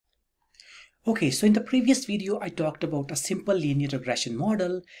Okay, so in the previous video, I talked about a simple linear regression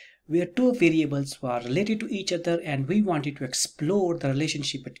model where two variables were related to each other and we wanted to explore the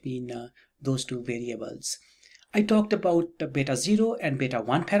relationship between those two variables. I talked about the beta 0 and beta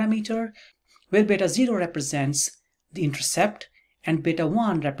 1 parameter, where beta 0 represents the intercept and beta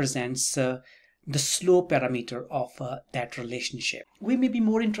 1 represents the slope parameter of that relationship. We may be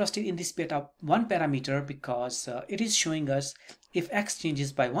more interested in this beta 1 parameter because it is showing us if x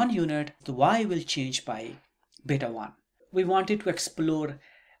changes by 1 unit, the y will change by beta 1. We wanted to explore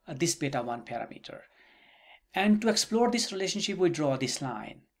this beta 1 parameter. And to explore this relationship, we draw this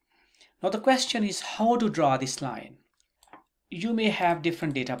line. Now the question is how to draw this line. You may have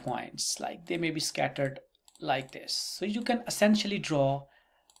different data points, like they may be scattered like this. So you can essentially draw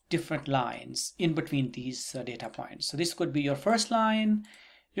different lines in between these data points. So this could be your first line.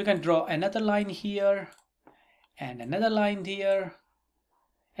 You can draw another line here and another line here,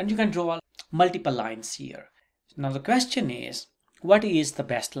 and you can draw multiple lines here. Now the question is, what is the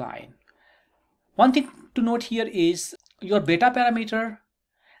best line? One thing to note here is your beta parameter,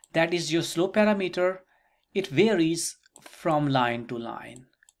 that is your slope parameter, it varies from line to line.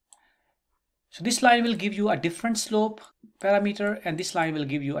 So this line will give you a different slope parameter and this line will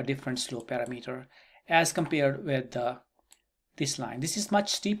give you a different slope parameter as compared with this line. This is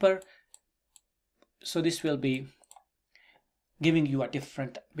much steeper, so this will be giving you a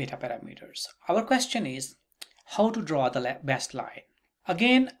different beta parameters. Our question is how to draw the best line.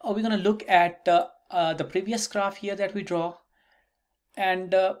 Again, we're going to look at the previous graph here that we draw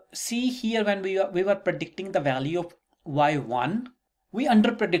and see here when we were predicting the value of y1, we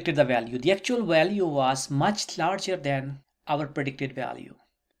under predicted the value. The actual value was much larger than our predicted value.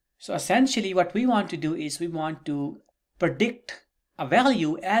 So essentially what we want to do is we want to predict a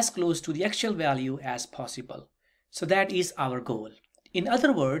value as close to the actual value as possible. So that is our goal. In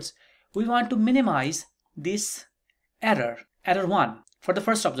other words, we want to minimize this error 1 for the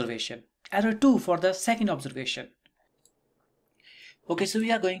first observation, error 2 for the second observation. Okay, so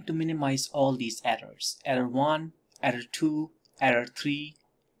we are going to minimize all these errors, error 1, error 2, error 3,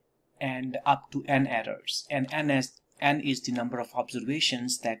 and up to n errors. And n is the number of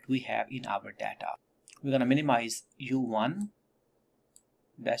observations that we have in our data. We're going to minimize u1,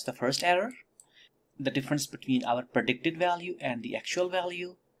 that's the first error, the difference between our predicted value and the actual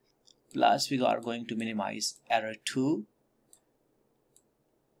value, plus we are going to minimize error 2,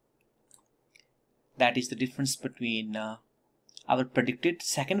 that is the difference between our predicted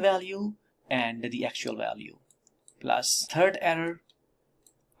second value and the actual value, plus third error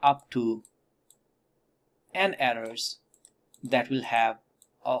up to n errors that will have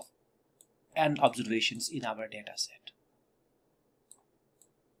of n observations in our data set.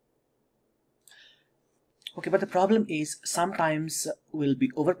 Okay, but the problem is sometimes we'll be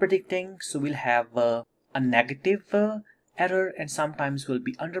over predicting, so we'll have a negative error, and sometimes we'll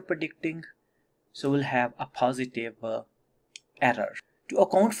be under predicting, so we'll have a positive error. To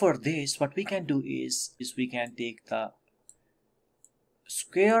account for this, what we can do is we can take the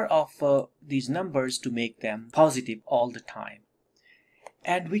square of these numbers to make them positive all the time.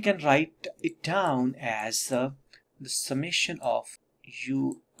 And we can write it down as the summation of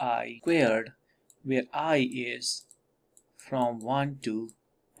ui squared, where I is from 1 to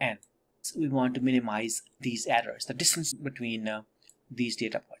n. So we want to minimize these errors, the distance between these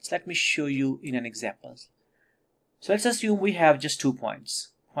data points. Let me show you in an example. So let's assume we have just 2 points,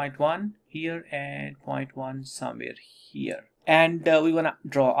 point 1 here and point 1 somewhere here. And we want to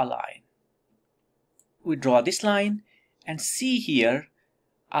draw a line. We draw this line and see here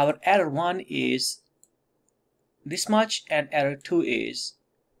our error 1 is this much and error 2 is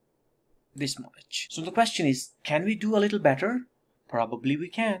this much. So the question is, can we do a little better? Probably we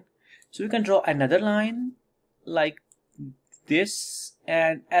can. So we can draw another line like this,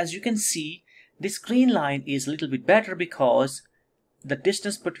 and as you can see, this green line is a little bit better because the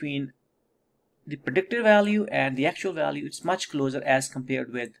distance between the predicted value and the actual value is much closer as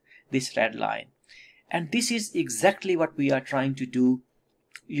compared with this red line. And this is exactly what we are trying to do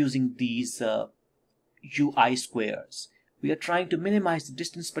using these ui squares. We are trying to minimize the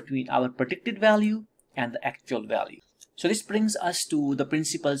distance between our predicted value and the actual value. So this brings us to the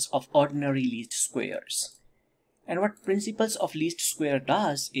principles of ordinary least squares. And what principles of least square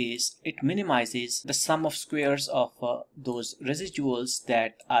does is it minimizes the sum of squares of those residuals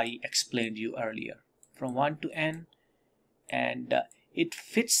that I explained you earlier from 1 to n, and it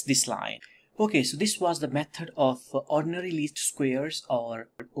fits this line. Okay, so this was the method of ordinary least squares, or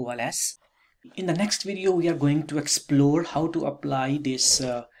OLS. In the next video, we are going to explore how to apply this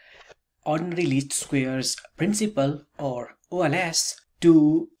ordinary least squares principle, or OLS,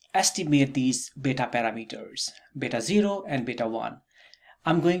 to estimate these beta parameters, beta 0 and beta 1.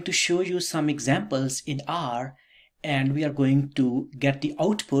 I'm going to show you some examples in R, and we are going to get the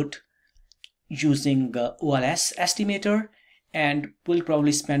output using OLS estimator, and we'll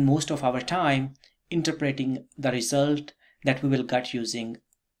probably spend most of our time interpreting the result that we will get using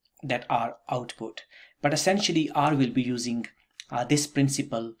that R output. But essentially R will be using this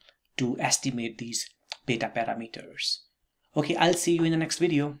principle to estimate these beta parameters. Okay, I'll see you in the next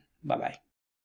video. Bye bye.